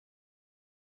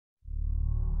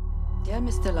Dear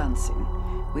Mr. Lansing,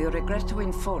 we regret to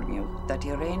inform you that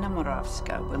Irina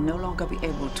Moravska will no longer be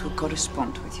able to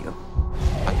correspond with you.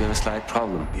 But we have a slight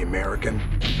problem. The American?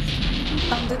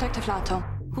 I'm Detective Lato.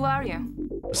 Who are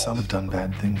you? Some have done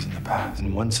bad things in the past,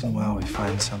 and once in a while we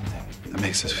find something that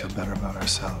makes us feel better about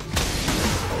ourselves.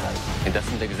 It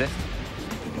doesn't exist.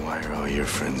 And why are all your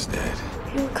friends dead?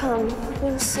 You come,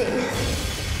 you'll see.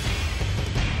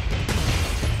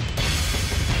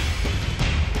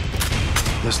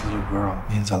 This little girl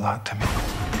means a lot to me.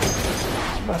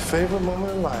 My favorite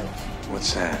moment in life.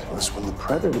 What's that? Was when the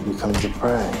predator becomes the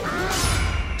prey.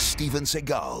 Steven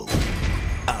Seagal,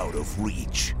 Out of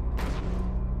Reach.